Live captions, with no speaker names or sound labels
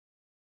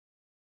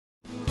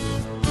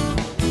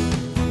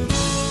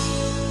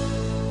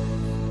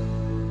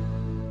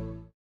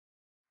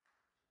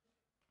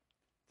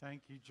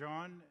Thank you,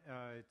 John.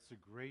 It's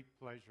a great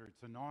pleasure.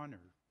 It's an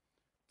honor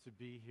to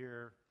be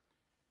here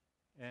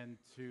and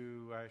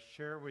to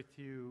share with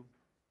you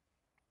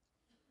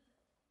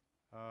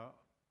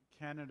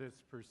Canada's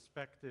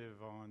perspective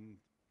on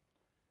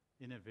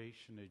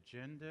innovation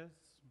agendas,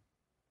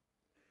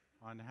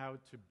 on how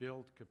to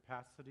build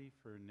capacity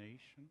for a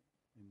nation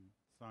in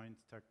science,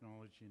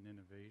 technology, and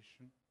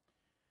innovation.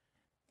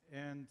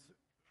 And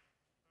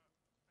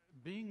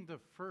being the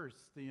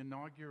first, the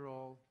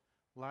inaugural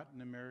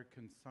Latin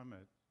American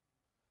Summit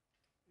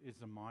is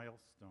a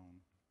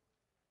milestone.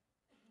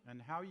 And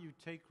how you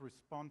take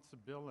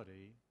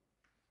responsibility,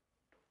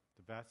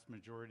 the vast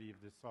majority of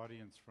this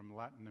audience from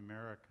Latin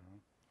America,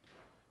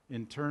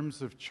 in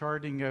terms of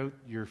charting out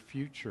your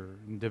future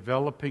and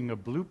developing a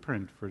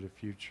blueprint for the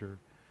future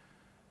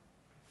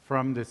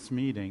from this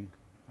meeting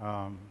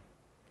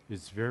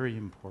is very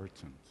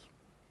important.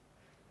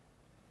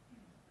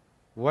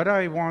 What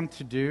I want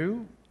to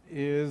do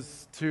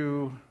is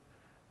to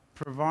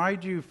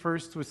provide you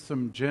first with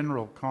some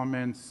general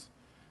comments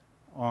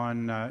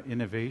on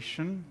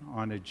innovation,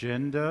 on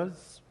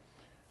agendas,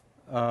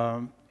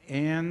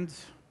 and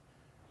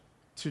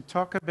to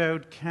talk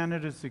about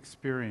Canada's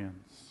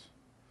experience.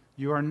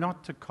 You are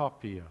not to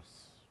copy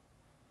us.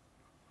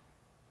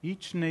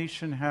 Each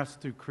nation has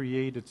to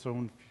create its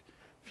own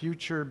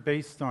future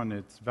based on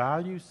its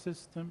value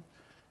system,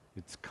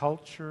 its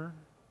culture,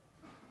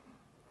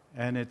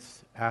 and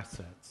its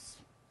assets.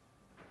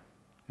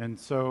 And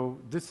so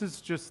this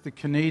is just the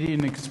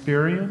Canadian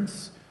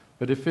experience,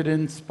 but if it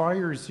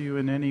inspires you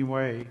in any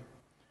way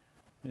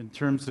in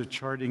terms of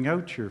charting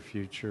out your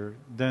future,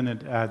 then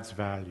it adds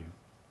value.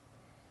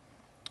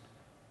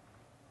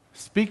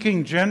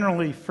 Speaking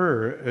generally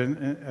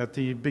at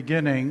the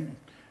beginning,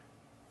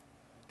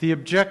 the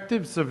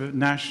objectives of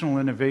national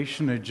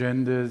innovation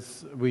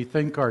agendas, we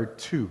think, are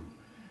two.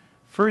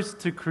 First,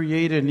 to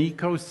create an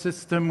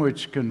ecosystem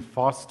which can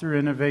foster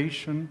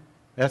innovation,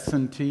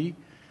 S&T,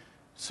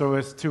 so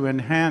as to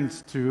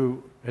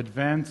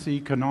advance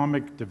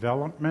economic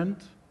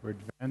development or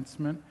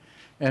advancement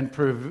and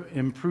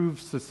improve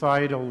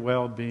societal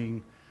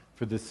well-being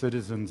for the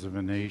citizens of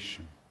a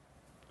nation.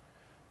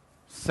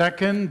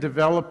 Second,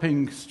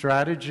 developing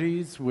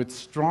strategies with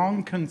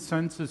strong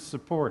consensus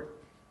support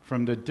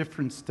from the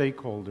different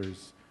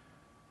stakeholders,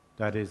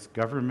 that is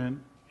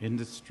government,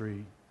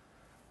 industry,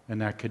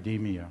 and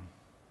academia.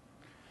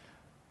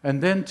 And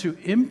then to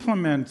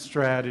implement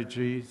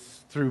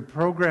strategies through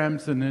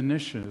programs and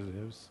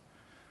initiatives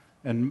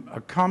and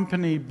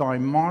accompanied by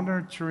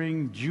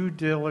monitoring, due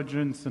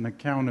diligence, and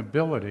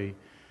accountability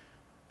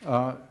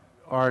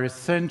are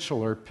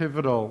essential or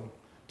pivotal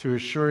to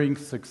assuring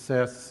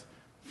success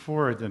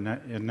for the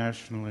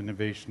National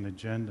Innovation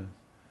Agenda.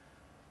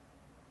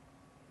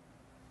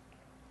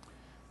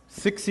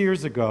 6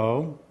 years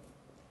ago,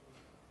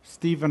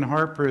 Stephen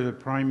Harper, the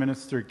Prime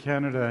Minister of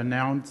Canada,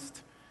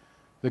 announced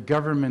the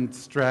government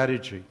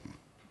strategy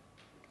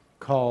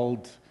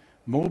called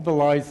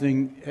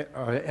Mobilizing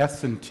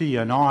S&T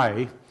and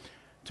I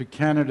to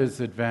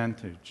Canada's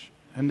Advantage.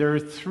 And there are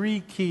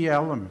three key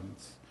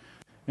elements: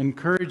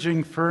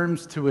 encouraging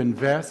firms to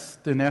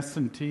invest in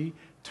S&T,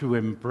 to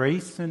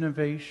embrace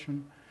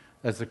innovation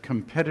as a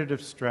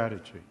competitive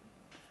strategy.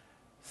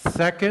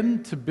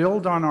 Second, to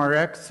build on our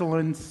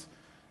excellence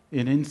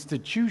in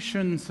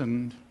institutions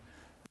and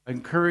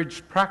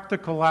encourage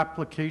practical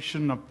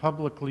application of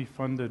publicly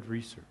funded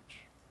research.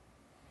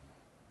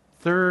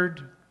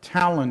 Third,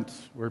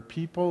 talent, where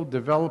people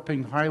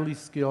developing highly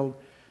skilled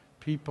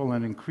people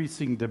and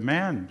increasing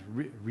demand,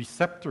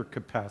 receptor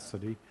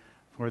capacity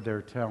for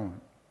their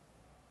talent.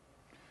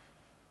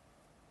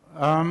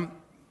 And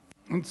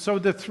so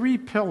the three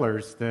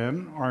pillars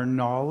then are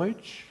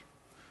knowledge,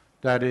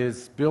 that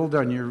is, build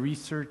on your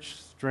research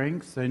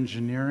strengths,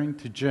 engineering,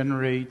 to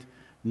generate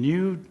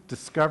new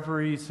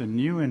discoveries and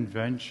new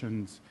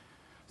inventions,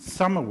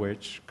 some of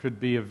which could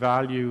be of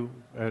value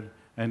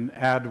and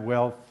add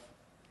wealth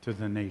to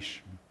the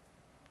nation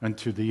and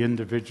to the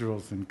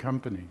individuals and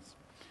companies.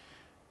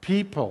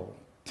 People,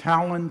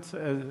 talent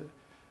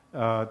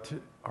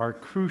are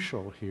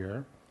crucial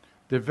here.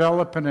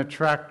 Develop and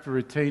attract,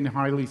 retain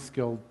highly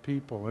skilled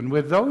people. And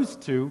with those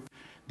two,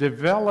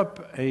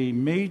 develop a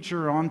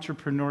major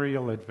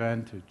entrepreneurial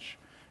advantage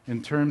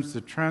in terms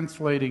of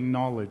translating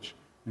knowledge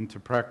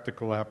into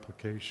practical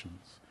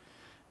applications.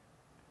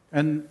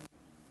 And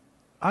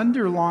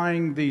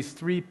underlying these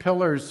three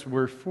pillars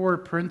were four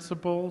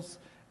principles.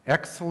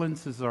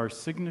 Excellence is our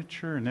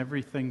signature in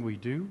everything we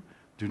do.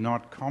 Do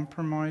not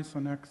compromise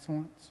on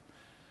excellence.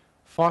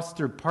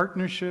 Foster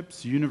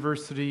partnerships,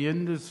 university,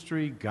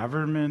 industry,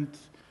 government,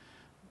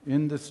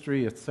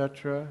 industry,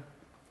 etc.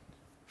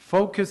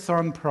 Focus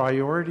on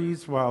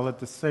priorities while at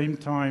the same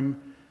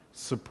time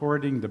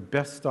supporting the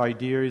best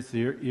ideas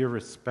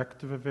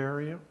irrespective of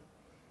area.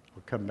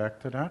 We'll come back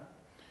to that.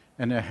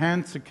 And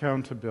enhance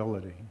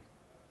accountability.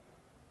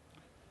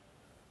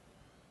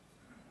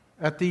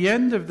 At the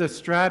end of the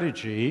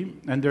strategy,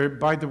 and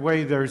by the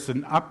way, there's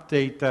an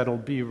update that'll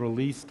be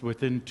released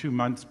within 2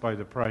 months by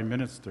the Prime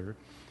Minister,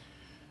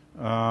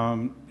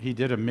 He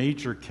did a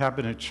major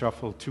cabinet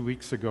shuffle 2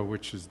 weeks ago,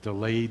 which has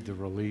delayed the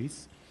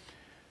release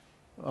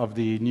of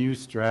the new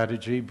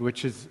strategy,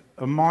 which is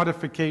a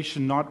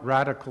modification, not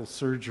radical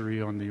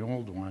surgery on the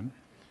old one.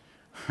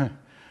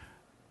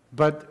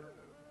 But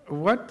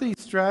what the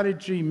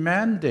strategy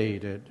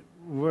mandated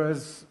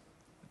was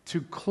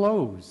to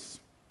close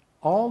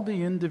all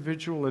the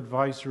individual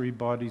advisory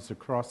bodies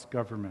across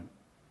government,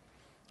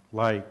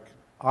 like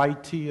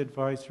IT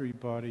advisory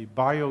body,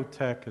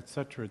 biotech,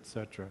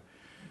 etc.,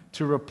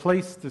 to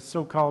replace the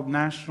so-called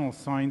National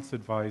Science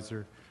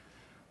Advisor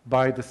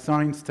by the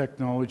Science,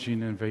 Technology,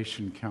 and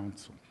Innovation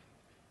Council.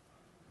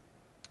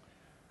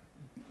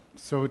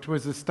 So it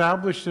was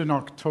established in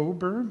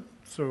October,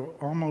 so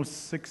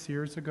almost 6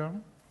 years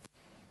ago.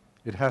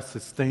 It has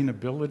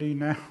sustainability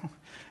now,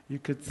 you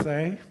could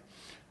say.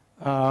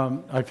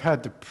 I've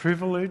had the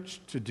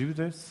privilege to do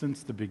this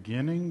since the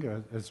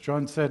beginning. As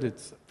John said,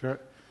 it's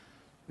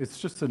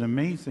just an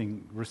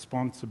amazing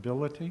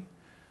responsibility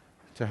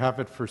to have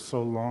it for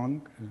so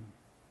long.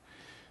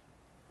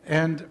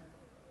 And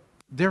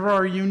there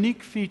are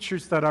unique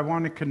features that I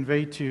want to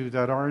convey to you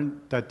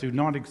that do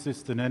not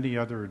exist in any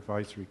other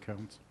advisory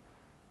council.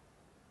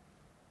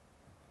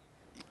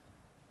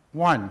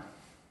 One,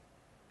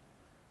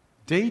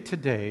 day to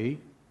day,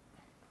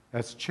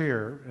 as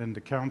chair and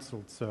the council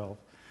itself,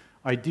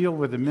 I deal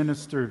with the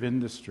Minister of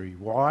Industry.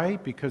 Why?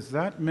 Because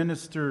that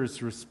minister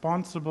is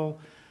responsible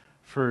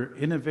for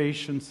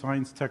innovation,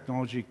 science,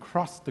 technology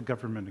across the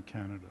government of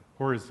Canada,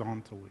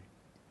 horizontally.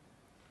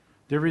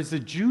 There is a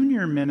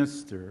junior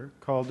minister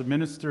called the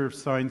Minister of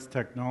Science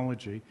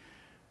Technology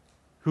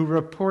who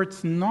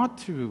reports not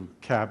to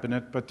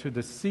Cabinet but to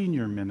the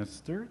senior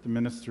minister, the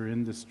Minister of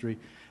Industry,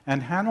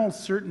 and handles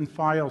certain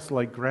files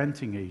like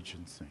granting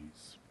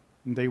agencies.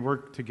 And they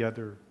work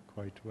together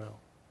quite well.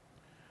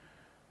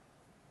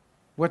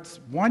 What's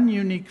one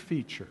unique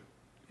feature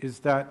is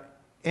that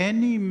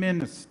any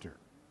minister,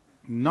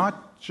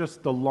 not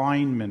just the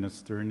line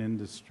minister in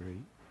industry,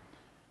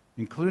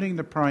 including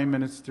the Prime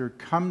Minister,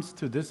 comes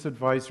to this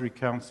advisory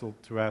council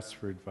to ask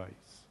for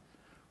advice.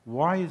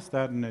 Why is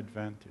that an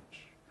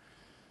advantage?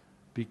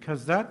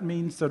 Because that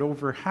means that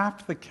over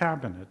half the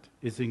cabinet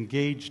is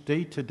engaged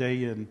day to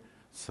day in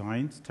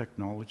science,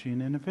 technology,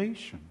 and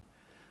innovation.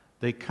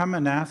 They come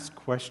and ask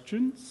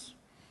questions,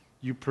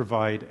 you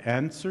provide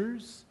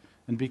answers,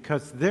 and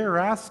because they're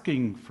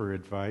asking for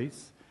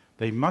advice,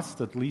 they must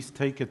at least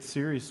take it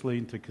seriously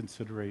into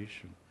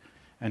consideration.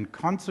 And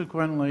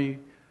consequently,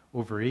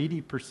 over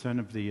 80%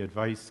 of the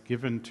advice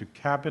given to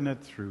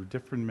Cabinet through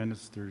different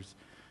ministers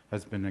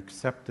has been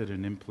accepted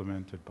and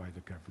implemented by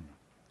the government.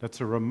 That's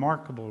a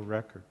remarkable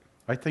record.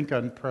 I think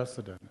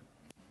unprecedented.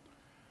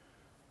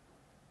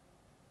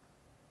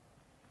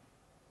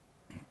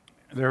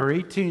 There are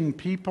 18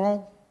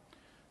 people.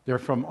 They're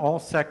from all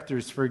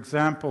sectors. For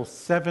example,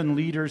 7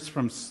 leaders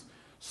from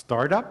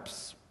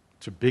startups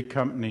to big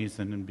companies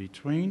and in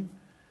between.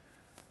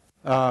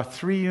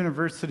 3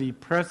 university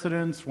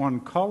presidents, 1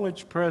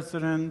 college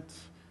president,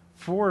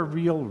 4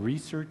 real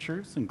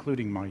researchers,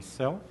 including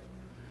myself,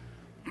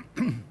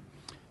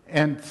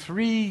 and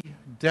 3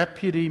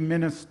 deputy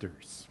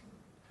ministers.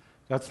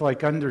 That's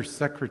like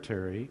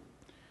undersecretary.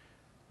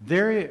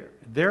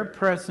 They're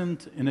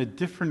present in a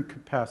different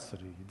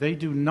capacity. They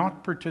do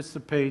not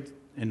participate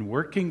in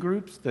working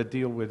groups that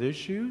deal with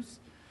issues.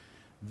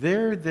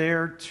 They're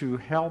there to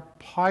help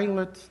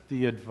pilot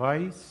the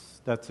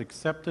advice that's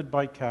accepted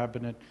by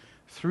Cabinet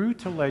through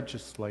to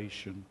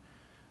legislation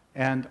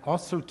and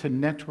also to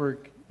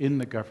network in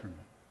the government.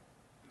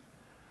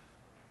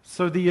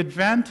 So the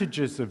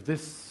advantages of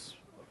this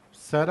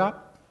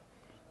setup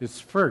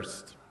is,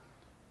 first,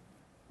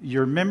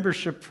 your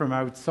membership from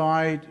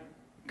outside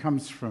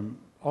comes from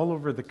all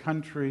over the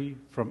country,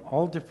 from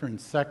all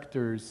different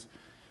sectors,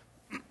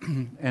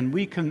 and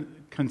we can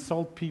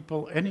consult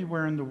people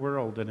anywhere in the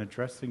world in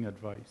addressing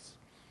advice.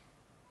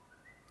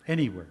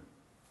 Anywhere.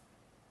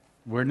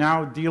 We're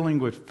now dealing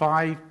with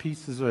 5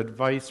 pieces of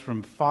advice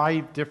from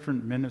 5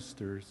 different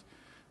ministers.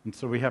 And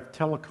so we have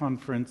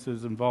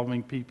teleconferences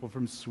involving people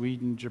from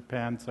Sweden,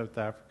 Japan, South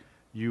Africa,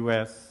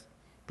 US,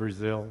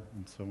 Brazil,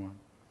 and so on.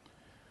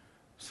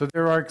 So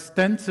there are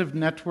extensive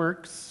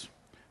networks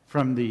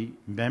from the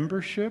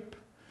membership,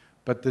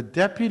 but the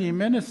deputy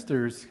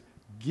ministers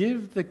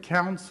give the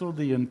council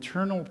the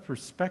internal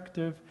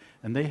perspective,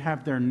 and they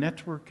have their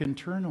network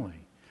internally.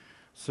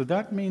 So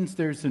that means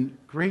there's a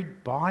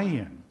great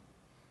buy-in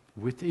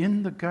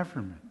within the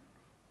government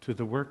to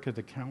the work of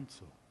the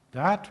council.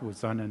 That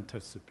was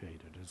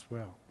unanticipated as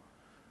well.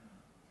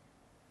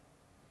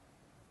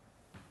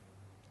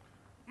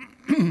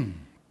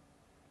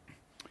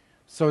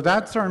 So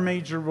that's our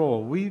major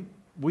role.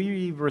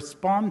 We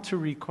respond to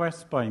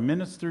requests by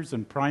ministers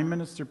and Prime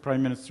Minister.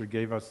 Prime Minister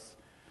gave us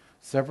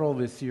several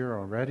this year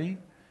already,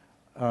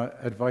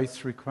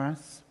 advice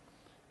requests,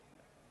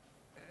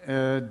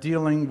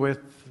 dealing with,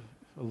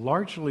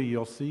 largely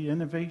you'll see,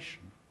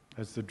 innovation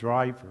as the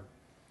driver.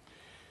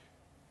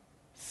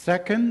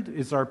 Second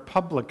is our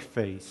public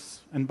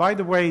face. And by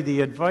the way,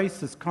 the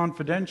advice is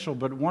confidential,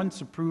 but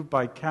once approved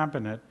by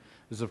Cabinet,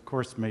 is, of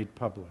course, made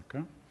public.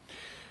 Huh?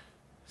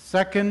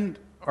 Second,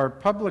 our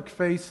public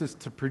face is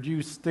to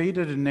produce State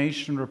of the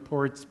Nation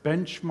reports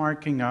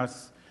benchmarking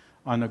us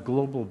on a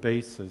global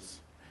basis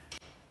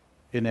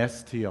in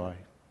STI.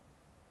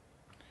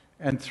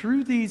 And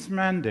through these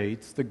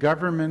mandates, the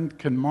government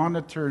can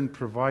monitor and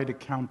provide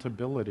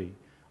accountability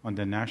on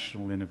the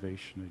national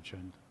innovation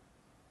agenda.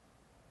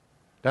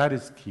 That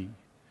is key.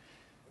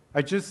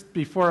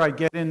 Before I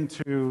get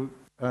into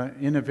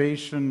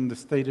innovation, the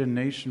State of the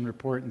Nation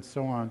report, and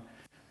so on,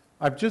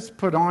 I've just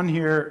put on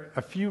here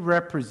a few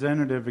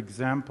representative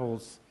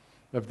examples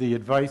of the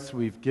advice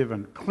we've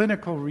given.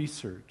 Clinical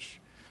research.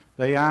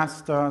 They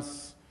asked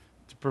us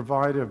to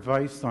provide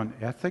advice on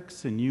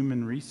ethics in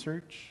human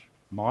research,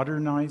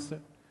 modernize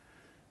it,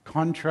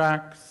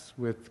 contracts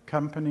with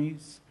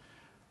companies,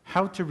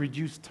 how to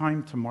reduce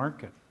time to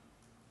market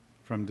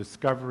from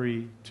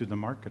discovery to the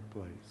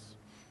marketplace,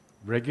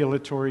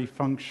 regulatory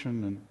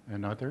function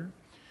and other.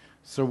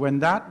 So when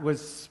that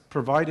was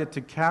provided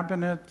to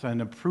Cabinet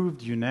and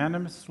approved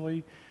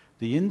unanimously,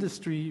 the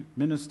industry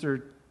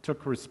minister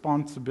took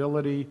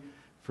responsibility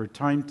for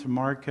time to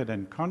market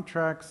and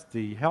contracts.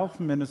 The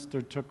health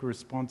minister took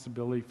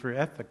responsibility for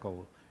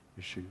ethical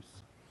issues.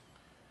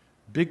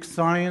 Big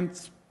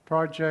science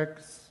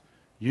projects,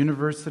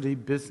 university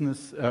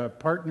business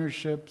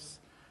partnerships,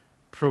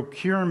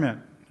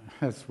 procurement,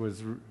 as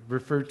was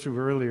referred to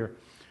earlier.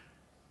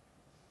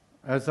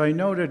 As I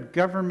noted,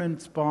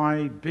 governments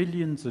buy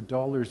billions of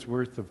dollars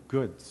worth of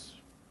goods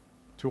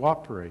to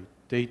operate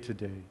day to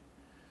day.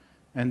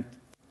 And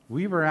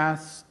we were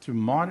asked to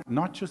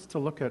not just to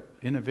look at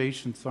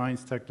innovation,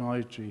 science,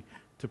 technology,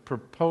 to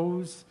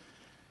propose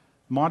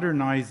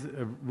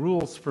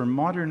rules for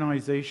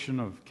modernization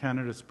of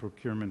Canada's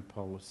procurement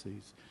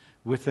policies,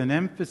 with an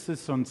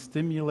emphasis on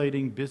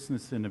stimulating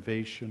business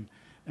innovation,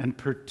 and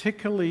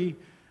particularly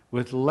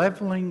with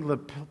leveling the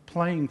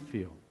playing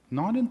field.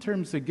 Not in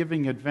terms of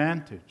giving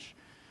advantage,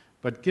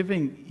 but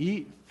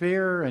giving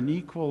fair and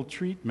equal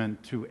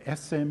treatment to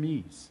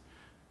SMEs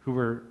who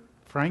were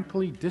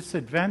frankly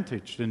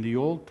disadvantaged in the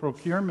old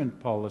procurement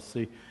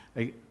policy,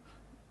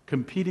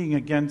 competing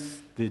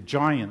against the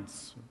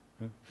giants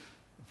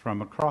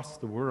from across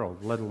the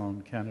world, let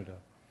alone Canada.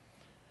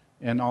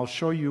 And I'll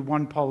show you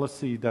one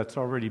policy that's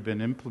already been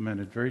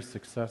implemented very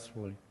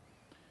successfully.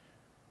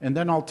 And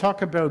then I'll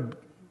talk about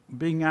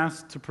being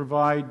asked to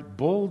provide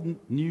bold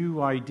new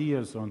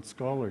ideas on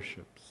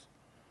scholarships.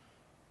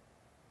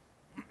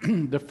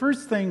 The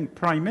first thing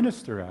Prime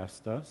Minister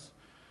asked us,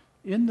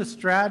 in the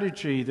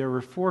strategy there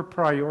were 4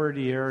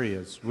 priority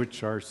areas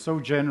which are so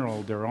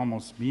general they're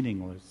almost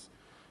meaningless: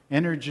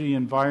 energy,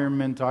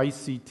 environment,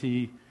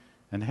 ICT,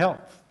 and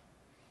health.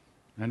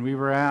 And we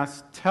were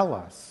asked, tell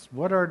us,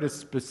 what are the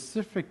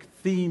specific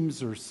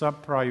themes or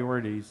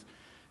sub-priorities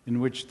in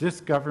which this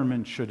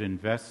government should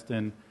invest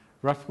in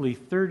roughly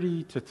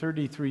 30 to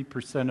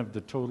 33% of the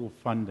total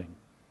funding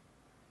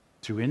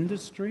to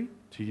industry,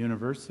 to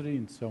university,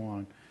 and so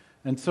on.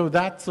 And so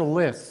that's a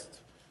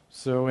list.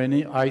 So in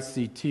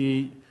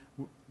ICT,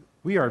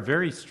 we are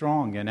very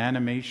strong in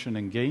animation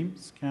and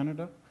games,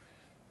 Canada,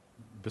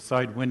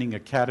 beside winning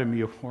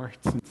Academy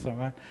Awards and so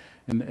on,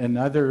 in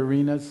other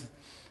arenas,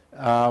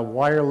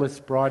 wireless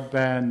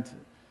broadband,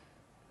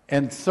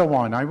 and so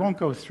on. I won't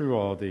go through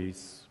all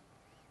these.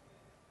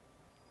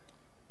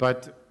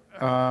 But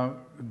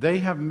they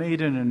have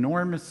made an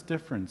enormous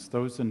difference,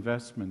 those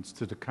investments,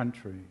 to the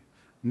country.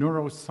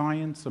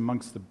 Neuroscience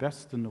amongst the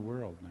best in the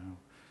world now.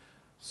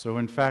 So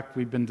in fact,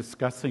 we've been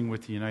discussing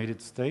with the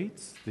United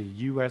States the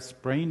US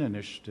Brain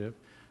Initiative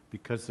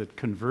because it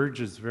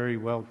converges very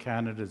well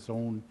Canada's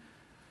own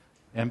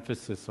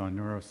emphasis on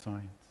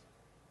neuroscience.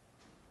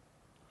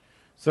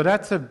 So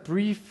that's a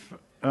brief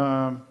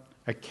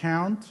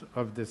account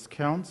of this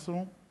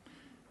council.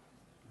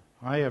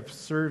 I have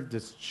served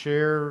as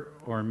chair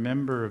or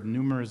member of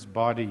numerous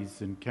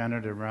bodies in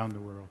Canada around the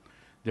world.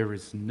 There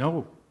is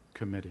no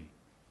committee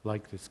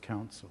like this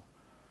council.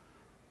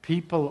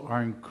 People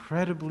are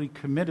incredibly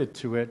committed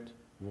to it.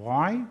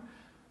 Why?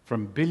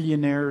 From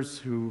billionaires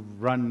who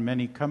run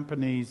many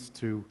companies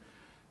to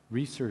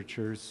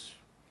researchers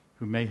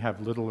who may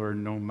have little or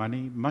no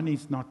money.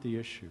 Money's not the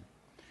issue.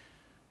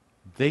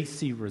 They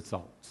see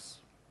results.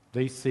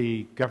 They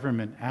see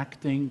government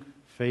acting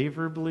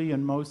favorably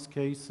in most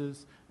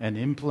cases and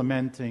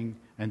implementing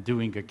and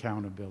doing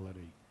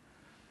accountability.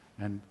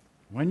 And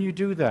when you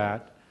do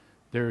that,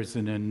 there is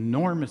an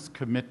enormous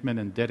commitment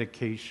and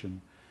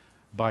dedication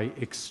by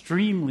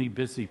extremely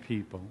busy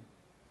people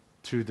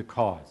to the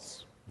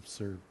cause of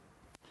CERB.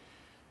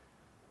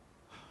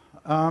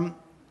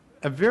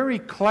 A very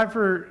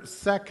clever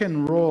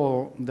second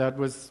role that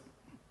was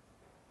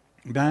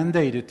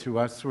mandated to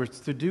us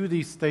was to do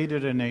these State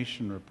of the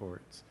Nation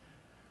reports.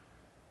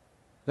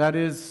 That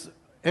is,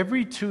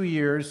 every 2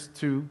 years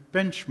to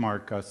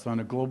benchmark us on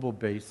a global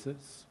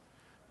basis,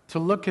 to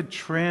look at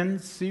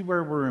trends, see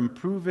where we're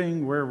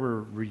improving, where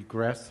we're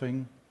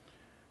regressing,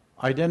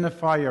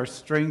 identify our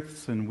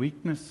strengths and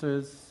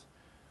weaknesses,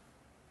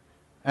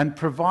 and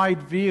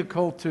provide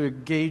vehicle to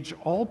engage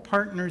all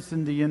partners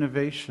in the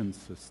innovation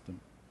system.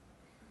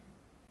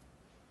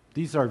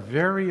 These are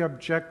very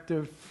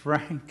objective,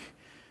 frank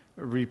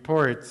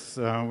reports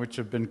which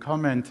have been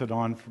commented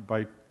on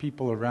by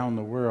people around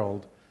the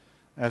world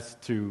as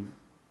to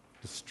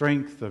the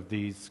strength of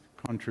these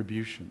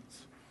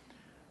contributions.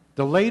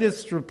 The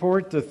latest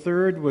report, the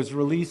third, was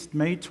released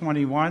May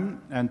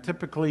 21, and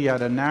typically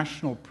at a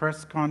national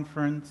press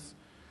conference,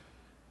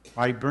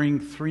 I bring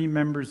 3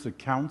 members of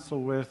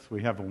council with.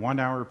 We have a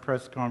 1-hour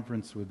press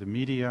conference with the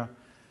media,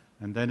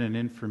 and then an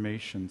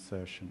information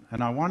session.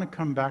 And I want to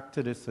come back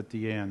to this at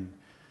the end,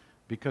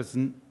 because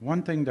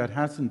one thing that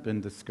hasn't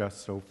been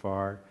discussed so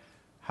far,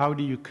 how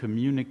do you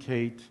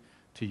communicate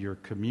to your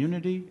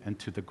community and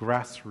to the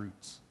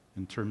grassroots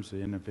in terms of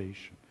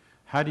innovation?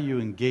 How do you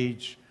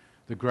engage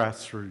the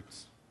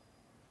grassroots?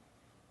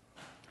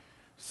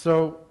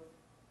 So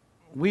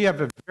we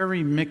have a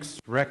very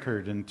mixed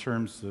record in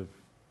terms of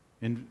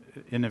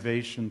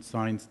innovation,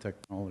 science,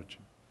 technology.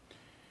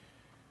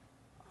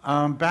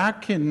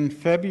 Back in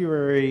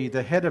February,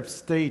 the head of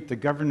state, the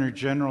Governor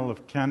General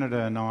of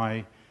Canada, and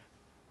I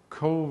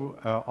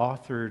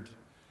co-authored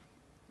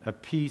a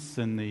piece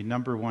in the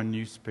 #1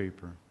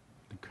 newspaper,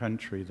 the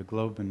country, the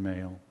Globe and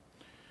Mail,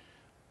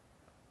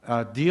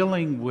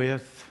 dealing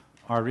with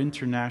our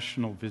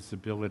international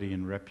visibility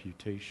and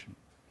reputation.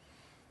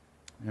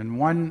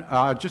 And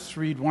I'll just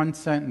read one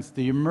sentence.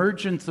 The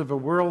emergence of a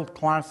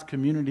world-class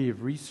community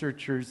of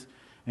researchers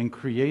and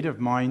creative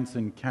minds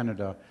in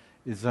Canada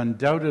is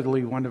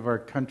undoubtedly one of our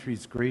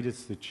country's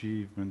greatest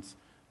achievements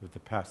of the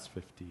past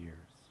 50 years.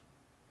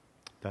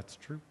 That's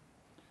true.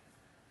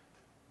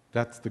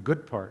 That's the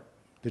good part.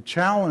 The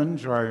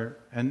challenge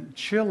and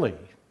Chile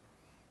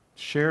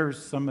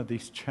shares some of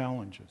these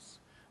challenges.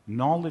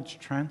 Knowledge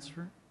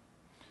transfer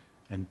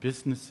and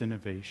business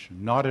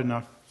innovation. Not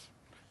enough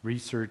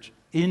research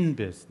in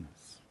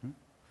business.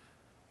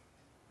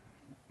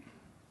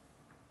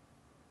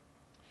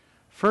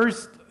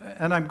 First,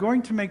 and I'm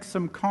going to make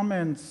some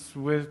comments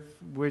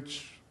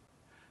which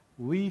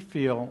we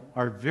feel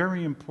are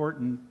very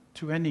important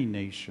to any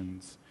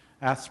nation's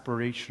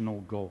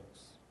aspirational goals.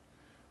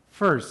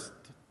 First,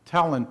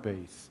 talent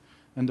base,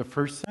 and the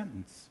first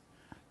sentence.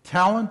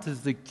 Talent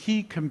is the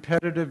key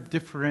competitive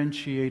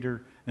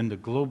differentiator in the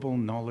global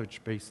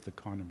knowledge-based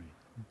economy,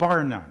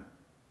 bar none.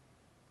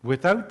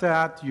 Without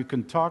that, you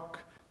can talk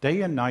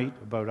day and night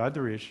about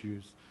other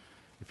issues.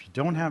 If you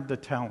don't have the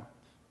talent,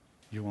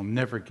 you will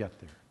never get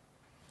there.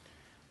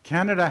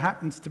 Canada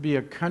happens to be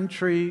a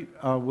country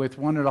with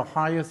one of the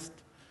highest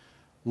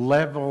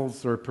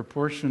levels or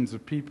proportions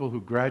of people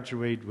who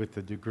graduate with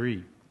a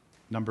degree,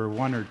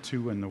 #1 or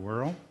 2 in the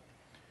world.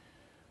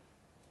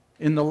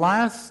 In the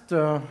last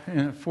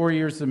 4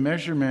 years of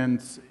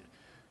measurements,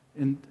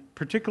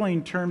 particularly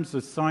in terms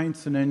of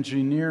science and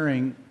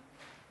engineering,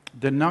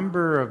 the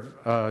number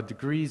of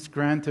degrees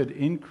granted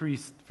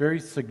increased very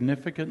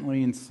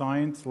significantly in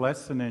science,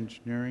 less in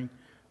engineering,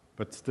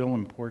 but still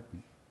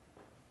important.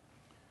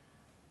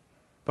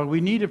 But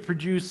we need to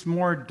produce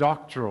more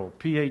doctoral,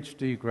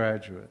 PhD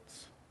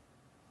graduates.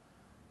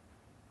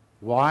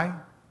 Why?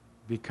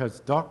 Because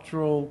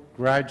doctoral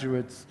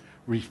graduates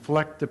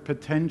reflect the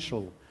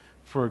potential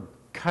for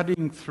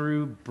cutting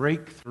through,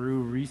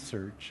 breakthrough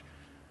research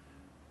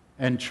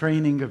and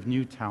training of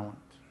new talent.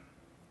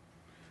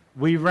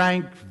 We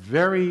rank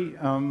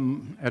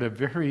at a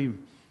very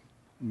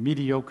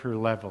mediocre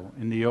level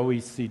in the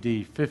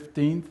OECD,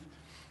 15th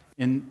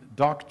in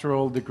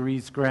doctoral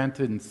degrees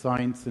granted in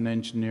science and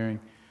engineering.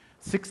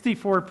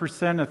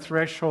 64% of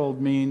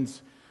threshold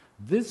means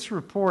this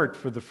report,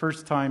 for the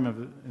first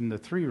time in the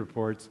 3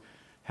 reports,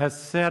 has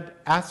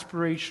set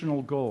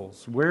aspirational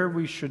goals, where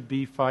we should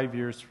be 5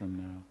 years from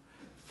now.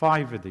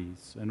 5 of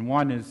these, and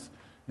 1 is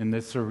in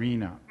this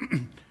arena.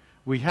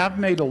 We have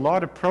made a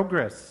lot of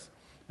progress,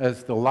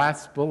 as the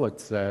last bullet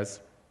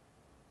says,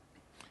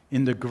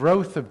 in the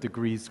growth of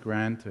degrees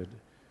granted,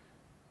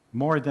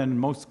 more than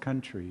most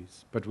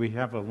countries, but we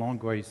have a long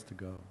ways to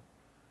go.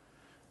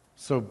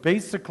 So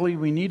basically,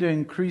 we need to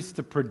increase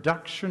the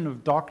production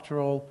of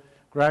doctoral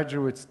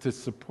graduates to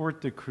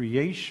support the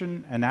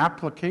creation and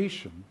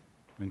application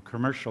and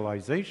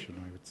commercialization,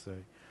 I would say,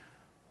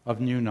 of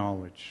new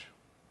knowledge.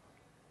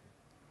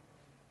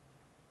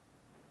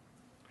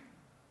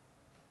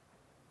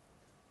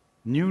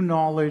 New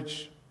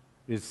knowledge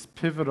is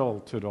pivotal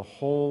to the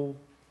whole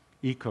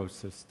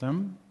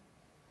ecosystem.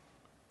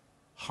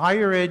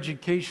 Higher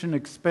education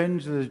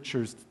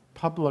expenditures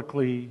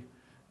publicly,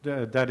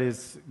 that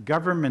is,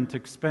 government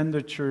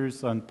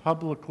expenditures on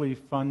publicly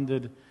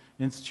funded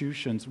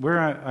institutions, we're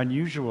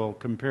unusual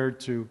compared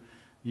to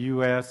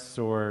US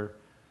or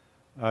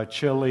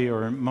Chile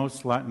or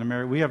most Latin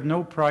America. We have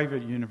no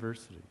private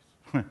universities,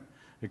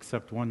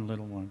 except one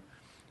little one.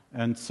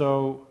 And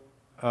so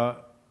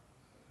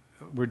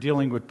we're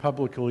dealing with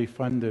publicly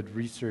funded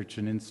research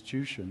and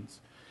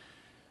institutions.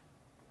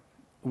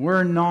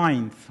 We're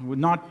 9th,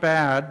 not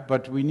bad,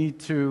 but we need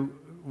to,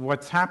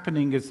 what's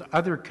happening is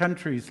other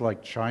countries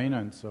like China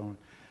and so on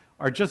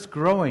are just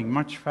growing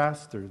much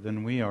faster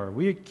than we are.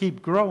 We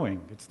keep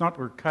growing. It's not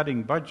we're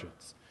cutting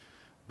budgets,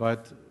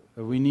 but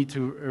we need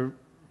to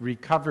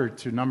recover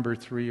to number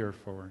 3 or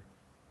 4.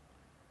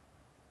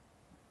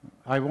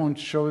 I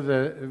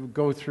won't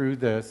go through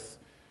this.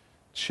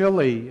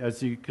 Chile,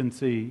 as you can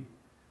see,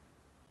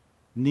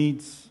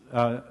 needs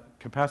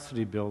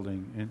capacity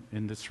building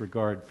in this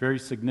regard very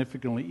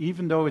significantly,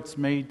 even though it's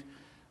made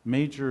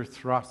major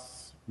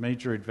thrusts,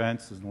 major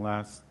advances in the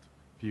last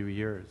few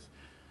years.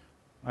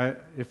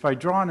 If I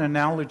draw an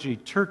analogy,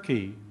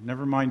 Turkey,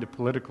 never mind the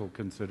political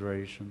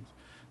considerations,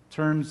 in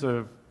terms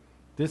of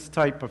this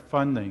type of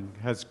funding,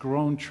 has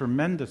grown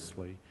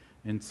tremendously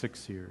in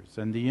 6 years,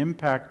 and the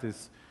impact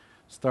is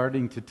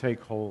starting to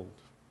take hold.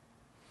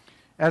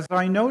 As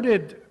I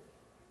noted,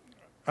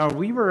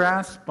 we were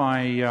asked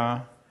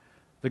by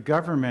the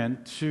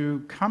government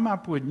to come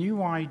up with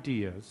new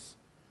ideas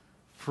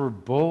for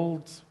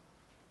bold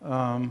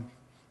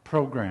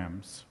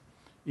programs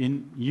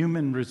in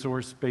human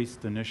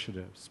resource-based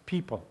initiatives,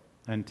 people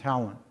and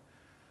talent.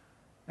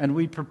 And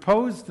we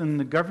proposed, and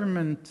the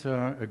government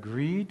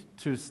agreed,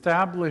 to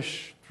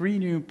establish 3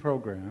 new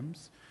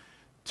programs.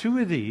 2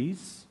 of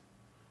these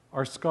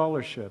are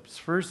scholarships.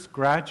 First,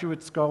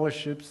 graduate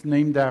scholarships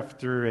named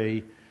after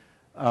a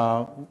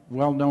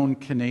well-known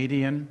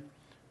Canadian,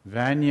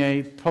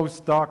 Vanier,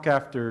 postdoc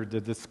after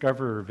the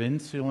discoverer of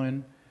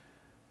insulin.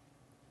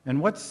 And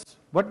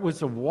what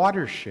was a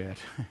watershed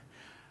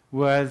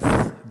was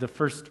the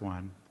first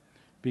one,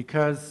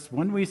 because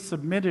when we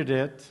submitted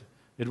it,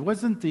 it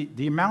wasn't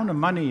the amount of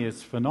money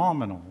is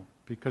phenomenal,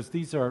 because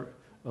these are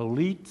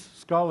elite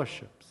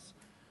scholarships,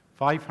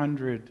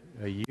 $500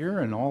 a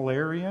year in all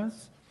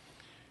areas,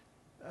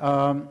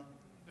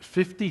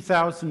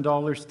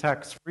 $50,000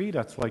 tax-free,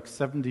 that's like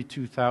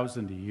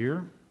 $72,000 a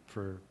year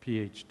for a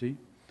PhD.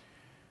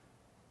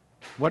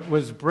 What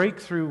was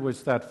breakthrough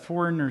was that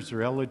foreigners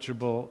are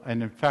eligible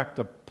and in fact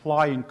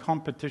apply in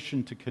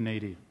competition to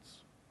Canadians.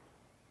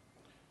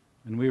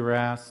 And we were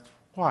asked,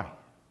 why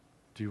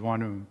do you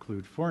want to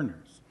include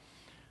foreigners?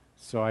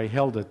 So I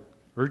held an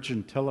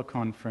urgent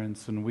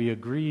teleconference, and we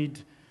agreed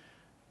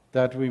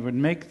that we would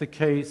make the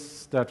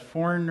case that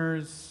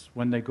foreigners,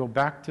 when they go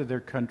back to their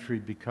country,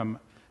 become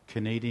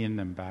Canadian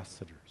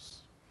ambassadors.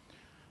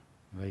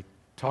 They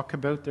talk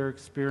about their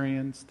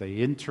experience, they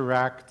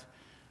interact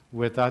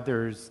with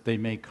others, they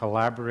may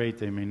collaborate,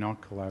 they may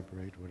not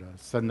collaborate with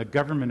us. And the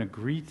government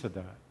agreed to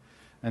that.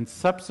 And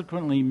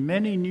subsequently,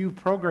 many new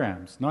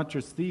programs, not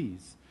just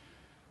these,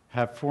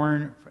 have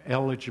foreign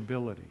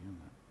eligibility in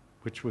them,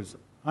 which was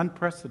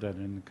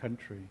unprecedented in the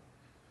country.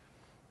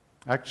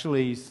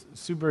 Actually,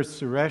 Subra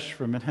Suresh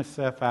from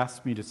NSF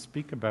asked me to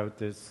speak about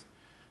this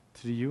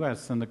to the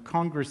U.S., and the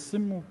Congress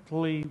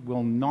simply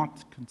will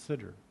not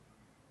consider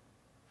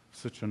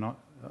such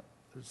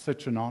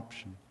an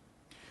option.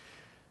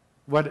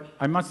 What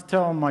I must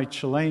tell my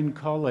Chilean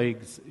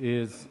colleagues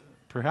is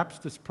perhaps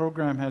this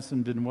program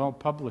hasn't been well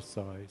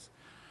publicized,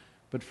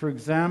 but for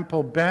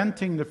example,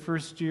 Banting the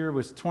first year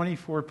was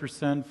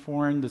 24%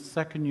 foreign, the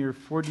second year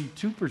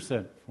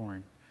 42%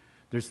 foreign.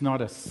 There's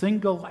not a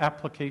single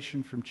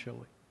application from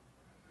Chile.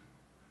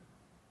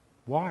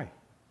 Why?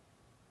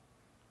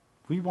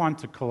 We want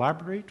to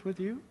collaborate with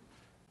you.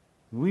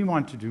 We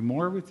want to do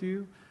more with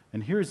you.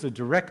 And here's a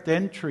direct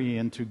entry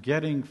into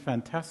getting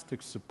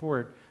fantastic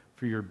support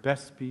for your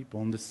best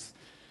people. And the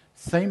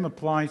same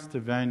applies to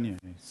Vanier.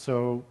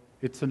 So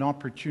it's an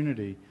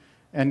opportunity.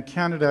 And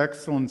Canada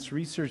Excellence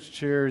Research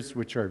Chairs,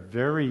 which are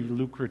very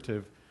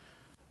lucrative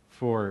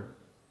for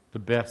the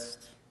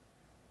best.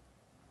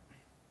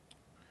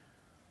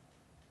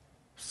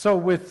 So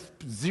with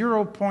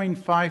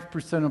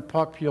 0.5% of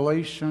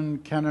population,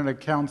 Canada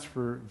accounts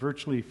for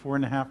virtually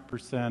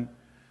 4.5%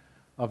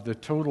 of the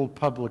total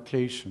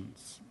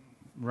publications,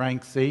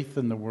 ranks 8th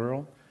in the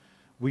world.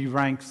 We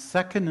rank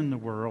 2nd in the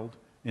world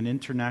in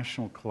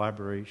international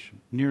collaboration.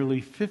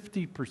 Nearly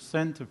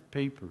 50% of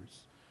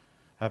papers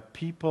have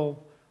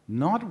people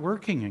not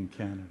working in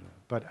Canada,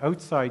 but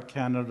outside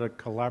Canada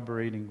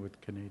collaborating with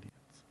Canadians.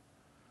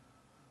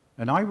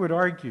 And I would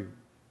argue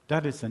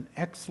that is an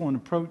excellent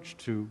approach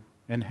to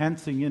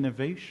enhancing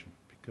innovation,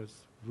 because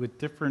with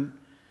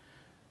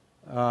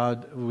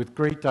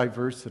great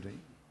diversity.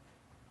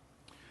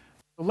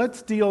 So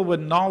let's deal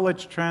with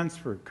knowledge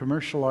transfer,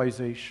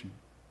 commercialization,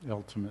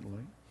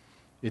 ultimately.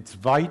 It's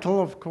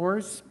vital, of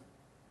course,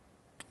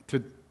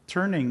 to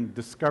turning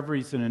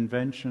discoveries and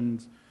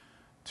inventions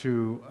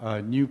to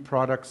new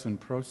products and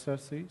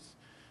processes.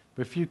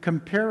 But if you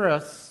compare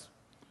us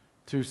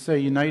to, say,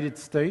 United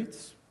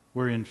States,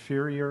 we're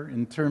inferior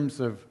in terms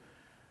of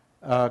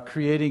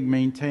creating,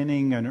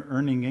 maintaining, and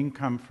earning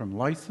income from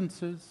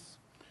licenses.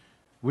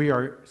 We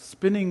are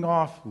spinning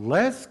off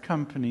less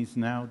companies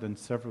now than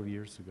several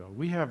years ago.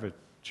 We have a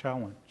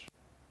challenge.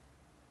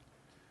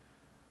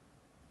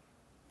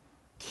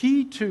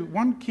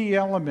 One key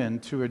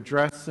element to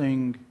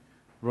addressing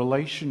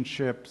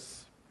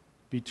relationships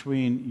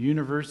between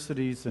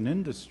universities and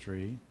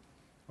industry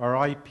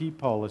are IP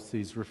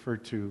policies,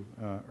 referred to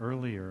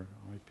earlier,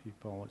 IP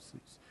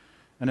policies.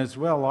 And as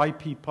well,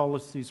 IP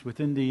policies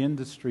within the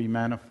industry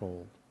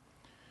manifold.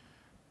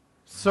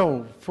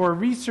 So, for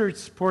research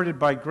supported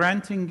by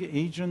granting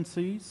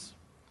agencies,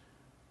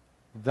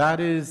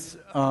 that is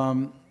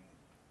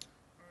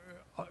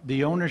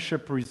the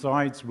ownership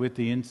resides with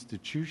the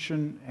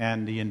institution,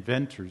 and the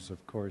inventors,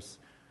 of course,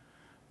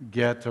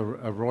 get a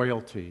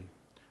royalty.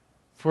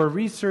 For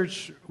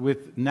research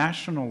with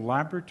national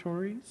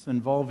laboratories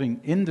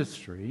involving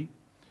industry,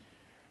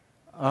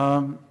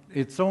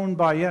 it's owned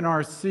by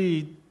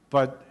NRC,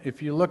 but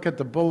if you look at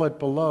the bullet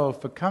below,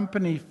 if a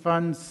company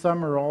funds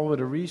some or all of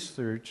the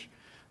research,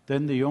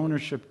 then the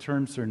ownership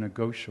terms are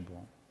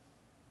negotiable.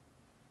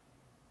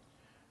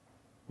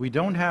 We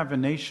don't have a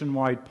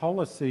nationwide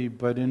policy,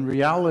 but in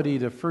reality,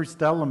 the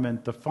first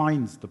element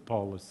defines the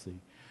policy.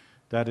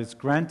 That is,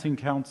 granting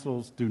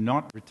councils do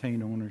not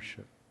retain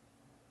ownership.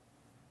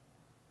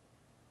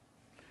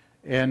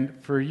 And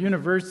for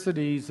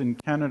universities in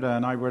Canada,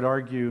 and I would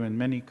argue in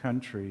many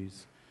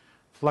countries,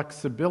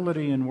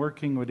 flexibility in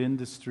working with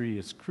industry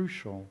is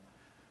crucial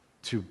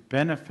to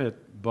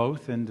benefit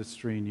both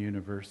industry and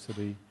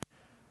university,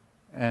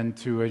 and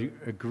to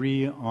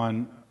agree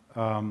on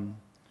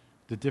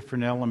the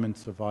different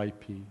elements of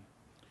IP.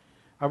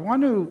 I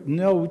want to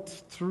note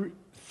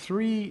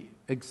three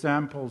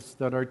examples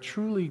that are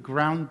truly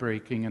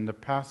groundbreaking in the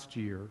past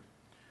year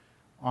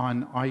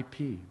on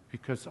IP,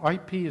 because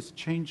IP is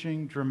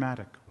changing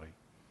dramatically.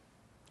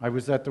 I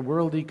was at the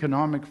World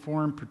Economic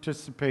Forum,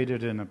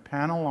 participated in a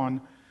panel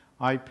on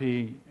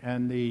IP,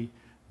 and the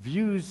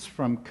views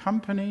from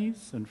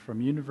companies and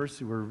from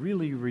university were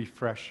really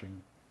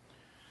refreshing.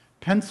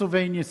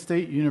 Pennsylvania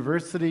State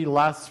University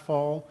last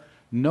fall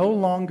no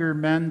longer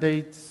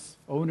mandates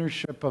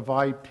ownership of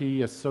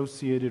IP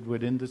associated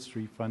with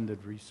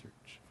industry-funded research.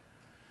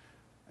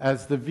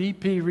 As the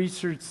VP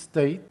Research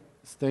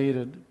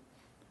stated,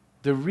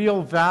 the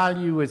real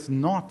value is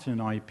not in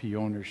IP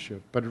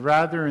ownership, but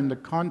rather in the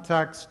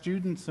contact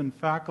students and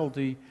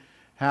faculty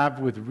have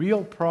with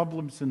real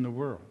problems in the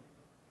world.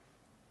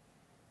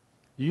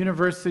 The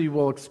university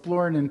will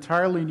explore an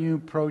entirely new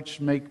approach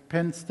to make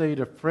Penn State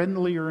a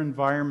friendlier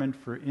environment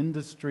for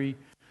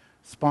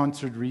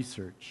industry-sponsored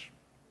research.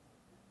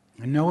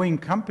 And knowing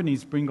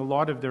companies bring a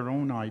lot of their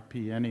own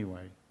IP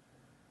anyway.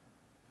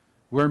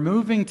 We're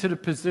moving to the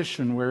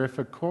position where if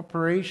a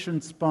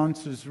corporation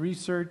sponsors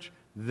research,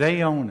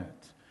 they own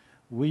it.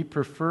 We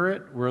prefer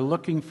it. We're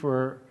looking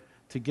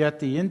to get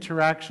the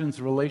interactions,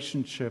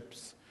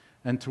 relationships,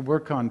 and to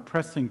work on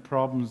pressing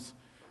problems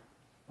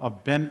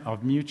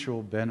of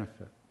mutual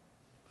benefit.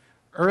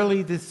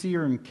 Early this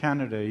year in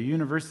Canada,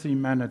 University of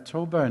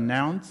Manitoba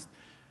announced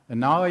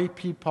an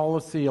IP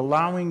policy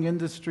allowing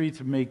industry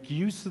to make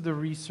use of the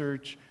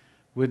research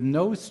with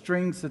no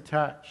strings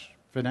attached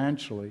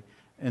financially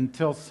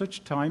until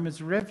such time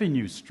as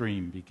revenue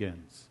stream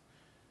begins.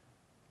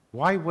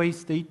 Why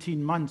waste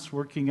 18 months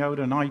working out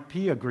an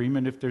IP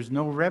agreement if there's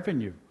no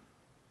revenue?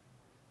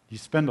 You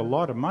spend a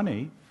lot of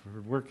money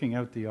for working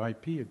out the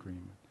IP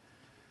agreement.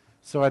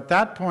 So at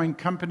that point,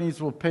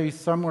 companies will pay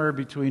somewhere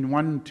between 1%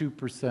 and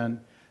 2%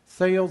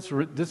 sales.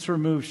 This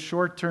removes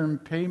short-term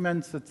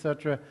payments,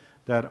 etc.,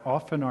 that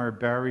often are a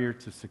barrier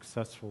to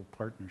successful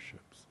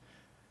partnerships.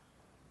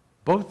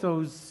 Both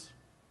those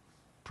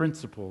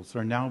principles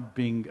are now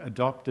being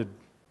adopted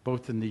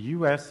both in the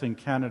US and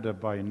Canada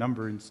by a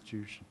number of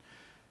institutions.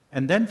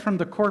 And then from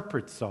the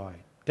corporate side,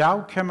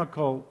 Dow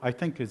Chemical, I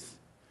think, has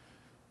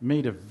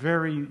made a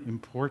very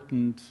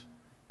important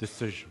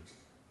decision.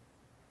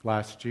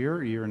 Last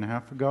year, a year and a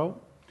half ago,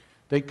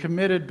 they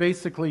committed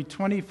basically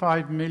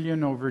 $25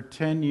 million over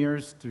 10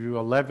 years to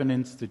 11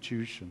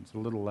 institutions, a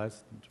little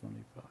less than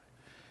 25.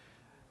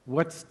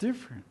 What's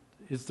different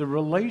is the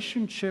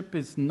relationship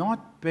is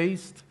not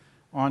based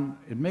on,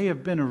 it may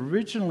have been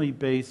originally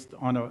based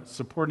on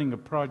supporting a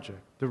project.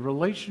 The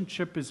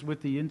relationship is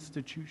with the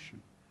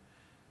institution.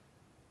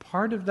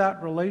 Part of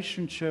that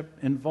relationship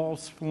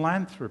involves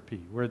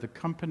philanthropy, where the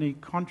company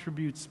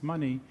contributes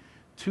money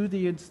to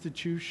the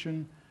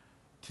institution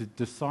to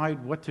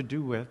decide what to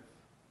do with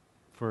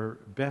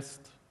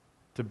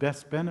to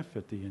best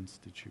benefit the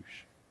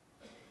institution.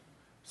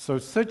 So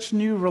such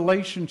new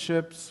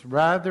relationships,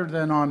 rather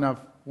than on a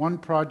one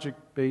project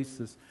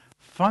basis,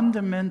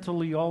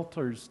 fundamentally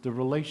alters the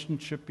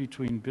relationship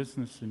between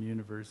business and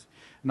university.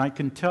 And I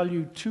can tell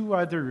you two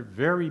other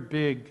very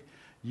big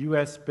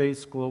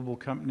US-based global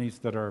companies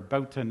that are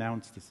about to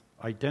announce this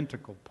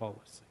identical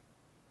policy.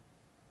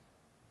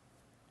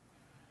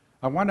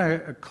 I want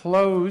to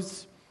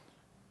close.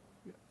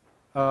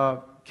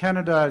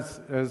 Canada,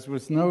 as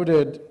was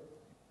noted,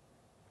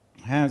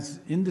 has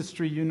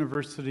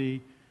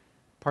industry-university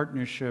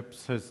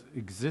partnerships, has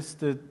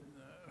existed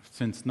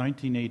since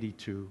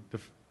 1982,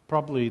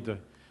 probably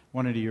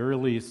one of the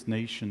earliest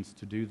nations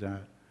to do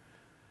that.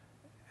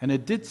 And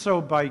it did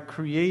so by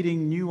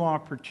creating new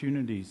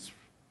opportunities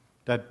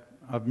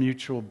of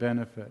mutual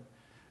benefit.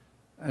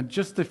 And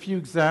just a few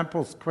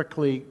examples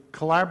quickly.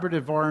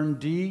 Collaborative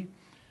R&D.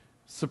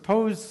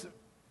 Suppose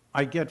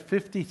I get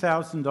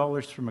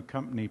 $50,000 from a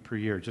company per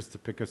year, just to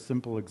pick a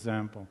simple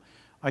example.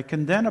 I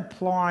can then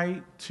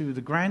apply to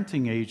the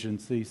granting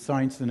agency,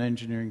 Science and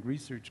Engineering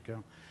Research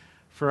Council,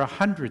 for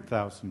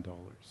 $100,000.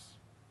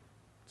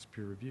 It's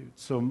peer reviewed.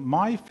 So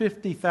my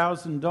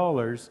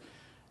 $50,000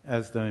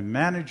 as the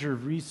manager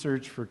of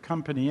research for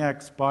Company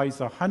X, buys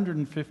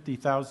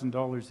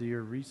 $150,000 a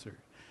year of research.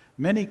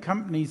 Many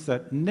companies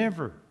that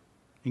never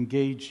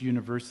engaged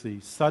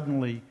universities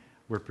suddenly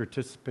were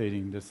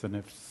participating in this, and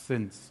have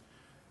since.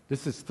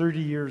 This is 30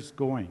 years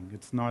going.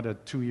 It's not a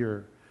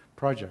 2-year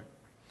project.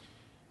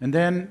 And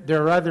then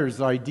there are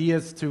others,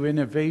 ideas to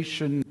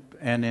innovation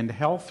and in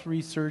health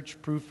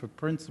research, proof of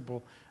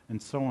principle, and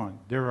so on.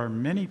 There are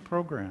many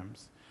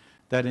programs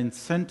that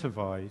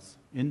incentivize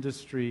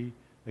industry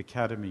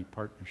academy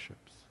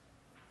partnerships.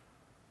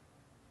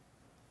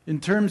 In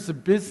terms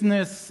of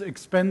business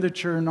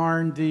expenditure and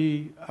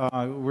R&D,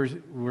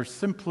 we're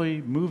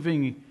simply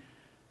moving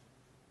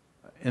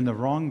in the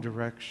wrong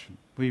direction.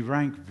 We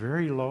rank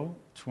very low,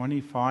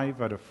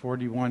 25 out of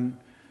 41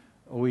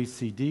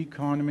 OECD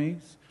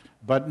economies.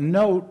 But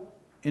note,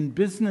 in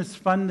business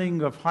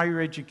funding of higher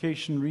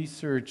education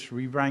research,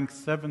 we rank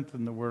 7th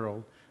in the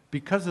world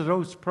because of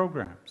those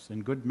programs,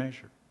 in good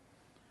measure.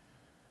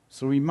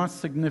 So we must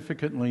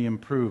significantly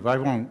improve. I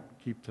won't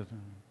keep to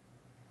them.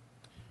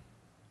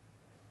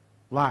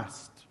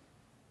 Last,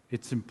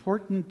 it's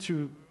important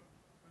to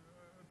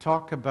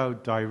talk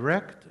about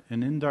direct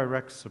and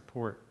indirect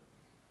support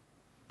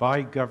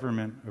by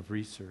government of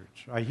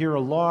research. I hear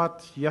a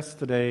lot,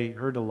 yesterday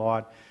heard a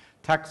lot,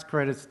 tax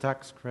credits,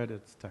 tax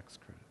credits, tax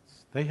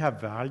credits. They have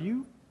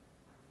value,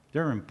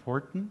 they're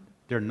important,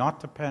 they're not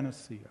the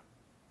panacea.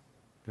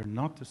 They're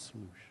not the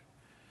solution.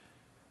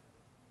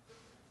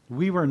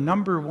 We were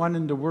 #1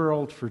 in the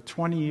world for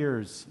 20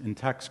 years in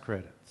tax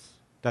credits.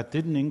 That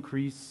didn't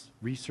increase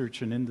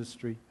research and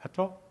industry at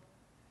all.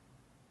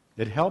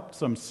 It helped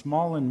some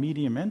small and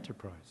medium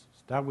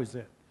enterprises. That was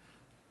it.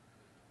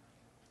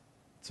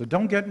 So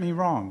don't get me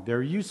wrong,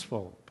 they're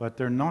useful, but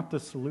they're not the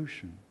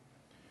solution.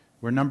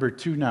 We're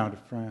 #2 now to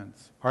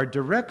France. Our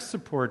direct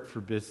support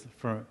for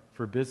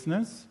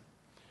business,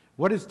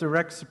 what does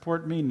direct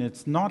support mean?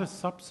 It's not a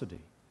subsidy.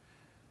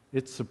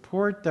 It's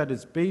support that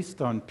is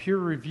based on peer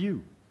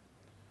review,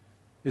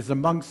 is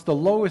amongst the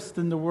lowest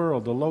in the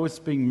world, the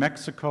lowest being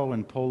Mexico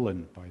and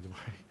Poland, by the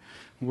way.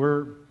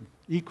 We're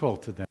equal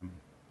to them.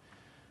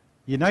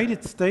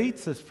 United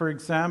States, as for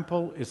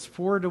example, is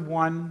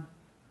 4-to-1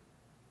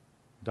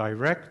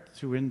 direct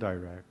to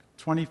indirect.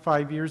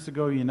 25 years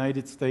ago,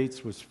 United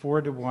States was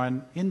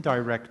 4-to-1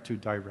 indirect to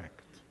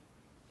direct.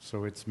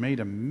 So it's made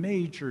a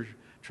major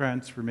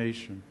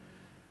transformation.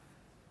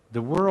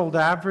 The world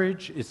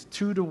average is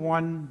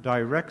 2-to-1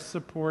 direct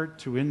support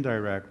to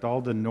indirect. All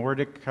the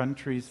Nordic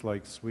countries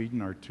like Sweden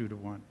are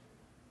 2-to-1.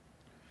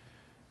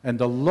 And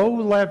the low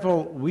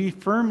level, we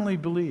firmly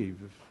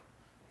believe,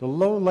 the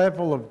low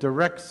level of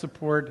direct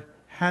support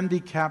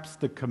handicaps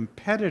the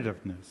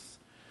competitiveness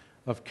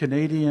of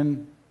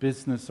Canadian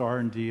business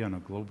R&D on a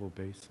global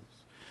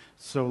basis.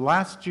 So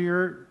last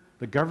year,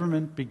 the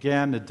government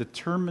began a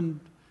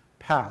determined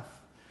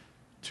path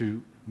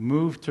to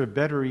move to a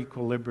better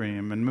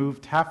equilibrium and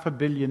moved $500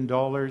 million.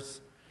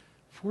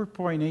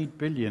 $4.8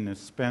 billion is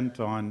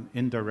spent on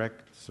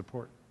indirect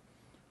support,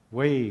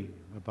 way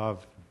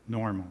above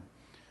normal.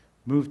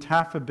 Moved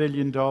 $500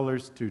 million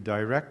to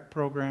direct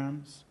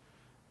programs,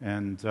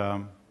 and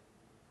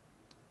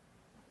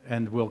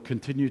will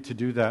continue to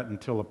do that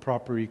until a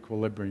proper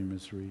equilibrium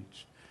is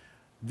reached.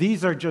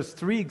 These are just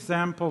 3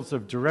 examples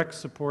of direct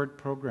support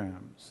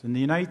programs. In the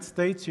United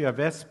States, you have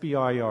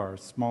SBIR,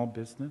 Small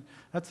Business.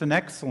 That's an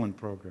excellent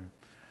program.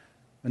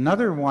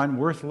 Another one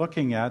worth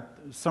looking at,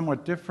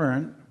 somewhat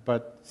different,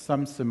 but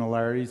some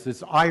similarities,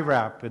 is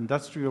IRAP,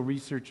 Industrial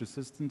Research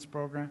Assistance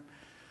Program.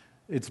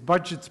 Its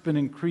budget's been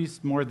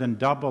increased more than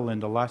double in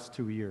the last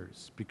 2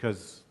 years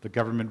because the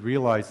government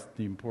realized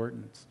the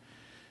importance.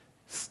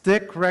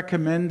 STIC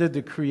recommended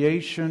the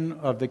creation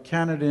of the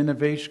Canada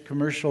Innovation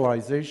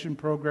Commercialization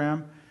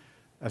Program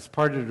as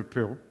part of the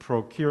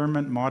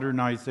procurement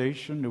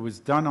modernization. It was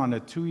done on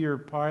a 2-year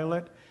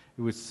pilot.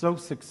 It was so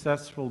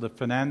successful, the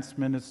finance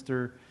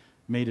minister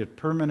made it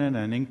permanent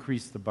and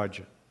increased the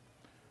budget.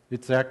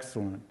 It's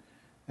excellent.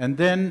 And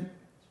then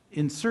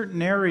in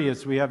certain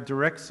areas, we have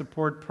direct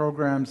support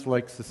programs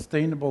like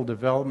sustainable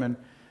development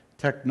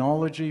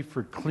technology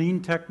for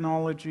clean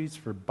technologies,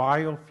 for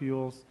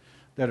biofuels,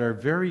 that are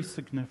very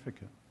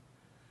significant.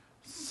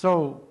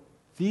 So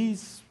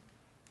this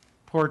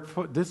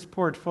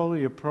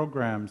portfolio of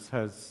programs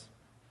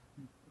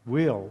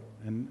will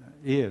and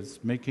is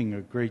making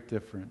a great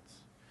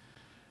difference.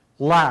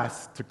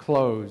 Last, to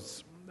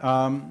close,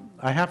 I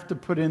have to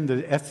put in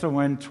the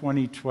SON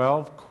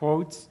 2012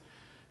 quotes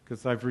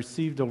because I've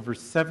received over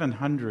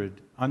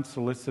 700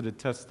 unsolicited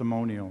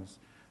testimonials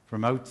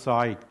from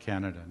outside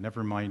Canada,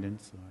 never mind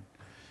inside.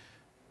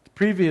 The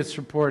previous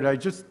report, I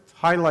just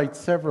highlight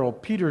several.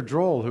 Peter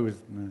Droll, who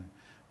is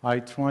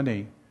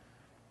I-20,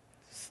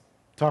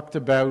 talked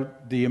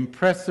about the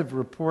impressive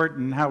report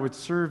and how it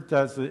served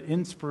as an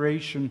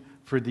inspiration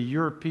for the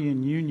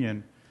European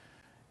Union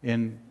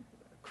in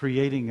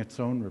creating its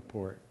own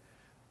report.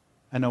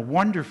 And a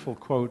wonderful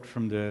quote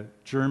from the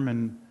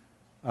German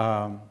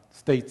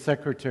State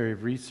Secretary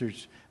of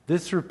Research.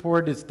 This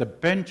report is the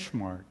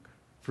benchmark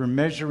for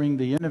measuring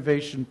the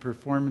innovation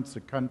performance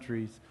of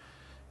countries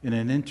in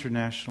an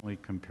internationally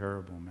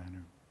comparable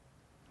manner.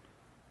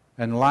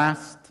 And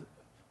last,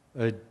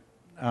 a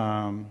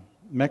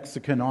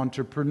Mexican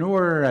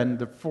entrepreneur and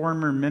the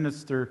former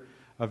minister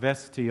of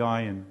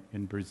STI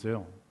in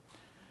Brazil.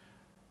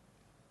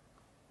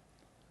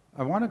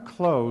 I want to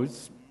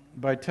close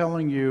by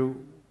telling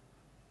you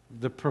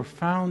the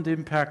profound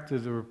impact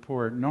of the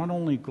report, not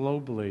only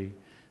globally,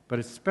 but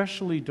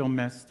especially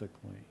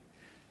domestically.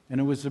 And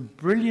it was a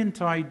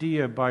brilliant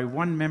idea by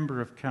one member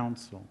of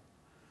council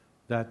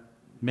that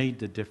made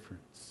the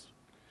difference.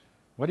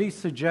 What he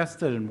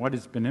suggested and what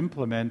has been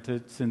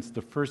implemented since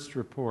the first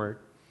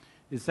report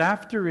is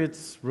after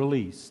it's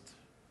released,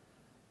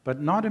 but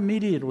not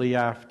immediately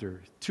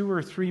after, 2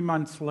 or 3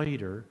 months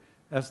later,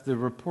 as the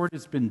report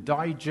has been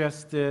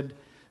digested.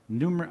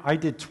 I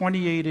did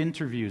 28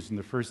 interviews in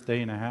the first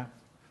day and a half.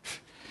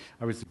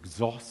 I was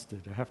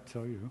exhausted, I have to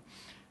tell you.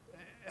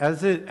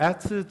 As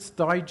it's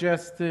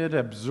digested,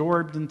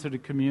 absorbed into the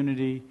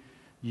community,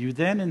 you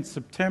then in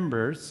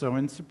September, so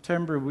in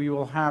September we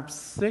will have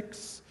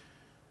 6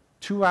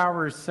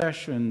 2-hour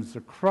sessions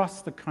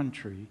across the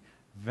country,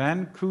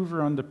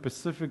 Vancouver on the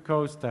Pacific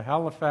coast to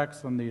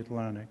Halifax on the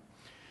Atlantic.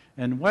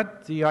 And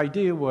what the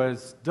idea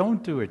was,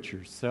 don't do it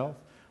yourself.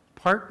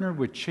 Partner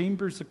with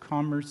chambers of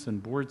commerce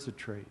and boards of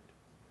trade.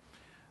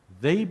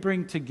 They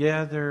bring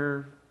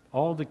together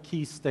all the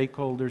key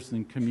stakeholders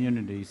in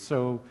community.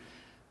 So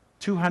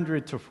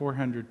 200 to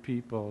 400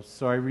 people.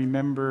 So I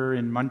remember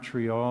in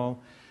Montreal,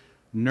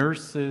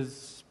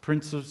 nurses,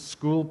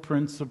 school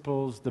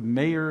principals, the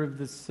mayor of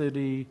the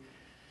city,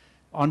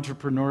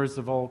 entrepreneurs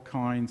of all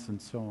kinds,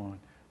 and so on.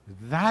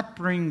 That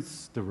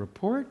brings the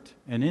report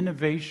and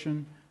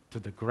innovation to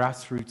the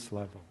grassroots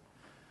level.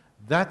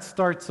 That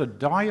starts a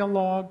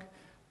dialogue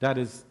that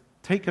has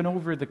taken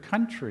over the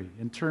country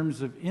in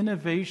terms of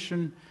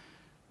innovation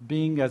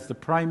being, as the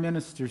Prime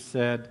Minister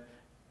said,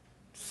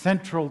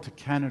 central to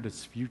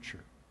Canada's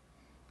future.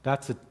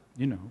 That's a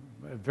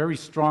very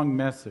strong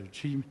message.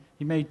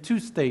 He made 2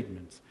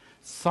 statements.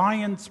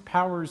 Science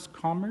powers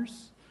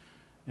commerce,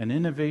 and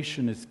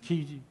innovation is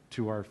key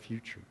to our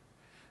future.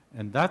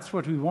 And that's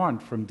what we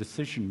want from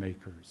decision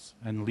makers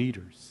and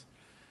leaders.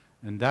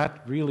 And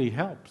that really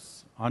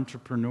helps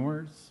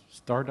entrepreneurs,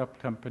 startup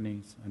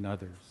companies, and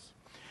others.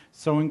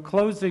 So in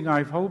closing,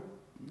 I hope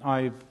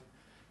I've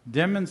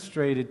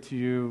demonstrated to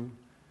you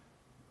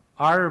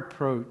our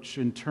approach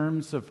in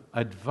terms of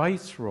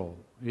advice role.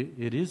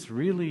 It is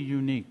really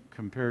unique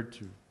compared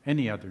to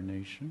any other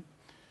nation,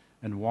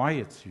 and why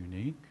it's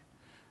unique,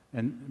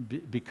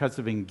 and because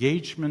of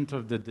engagement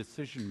of the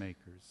decision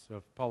makers,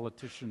 of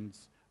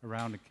politicians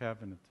around a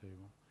cabinet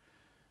table.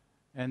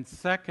 And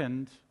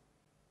second,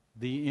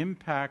 the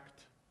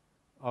impact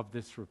of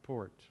this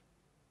report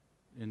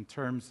in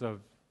terms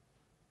of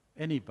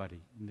anybody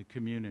in the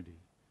community,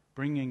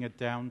 bringing it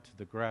down to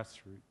the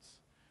grassroots.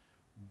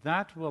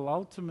 That will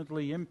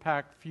ultimately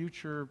impact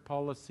future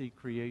policy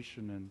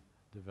creation and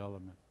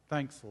development.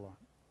 Thanks a lot.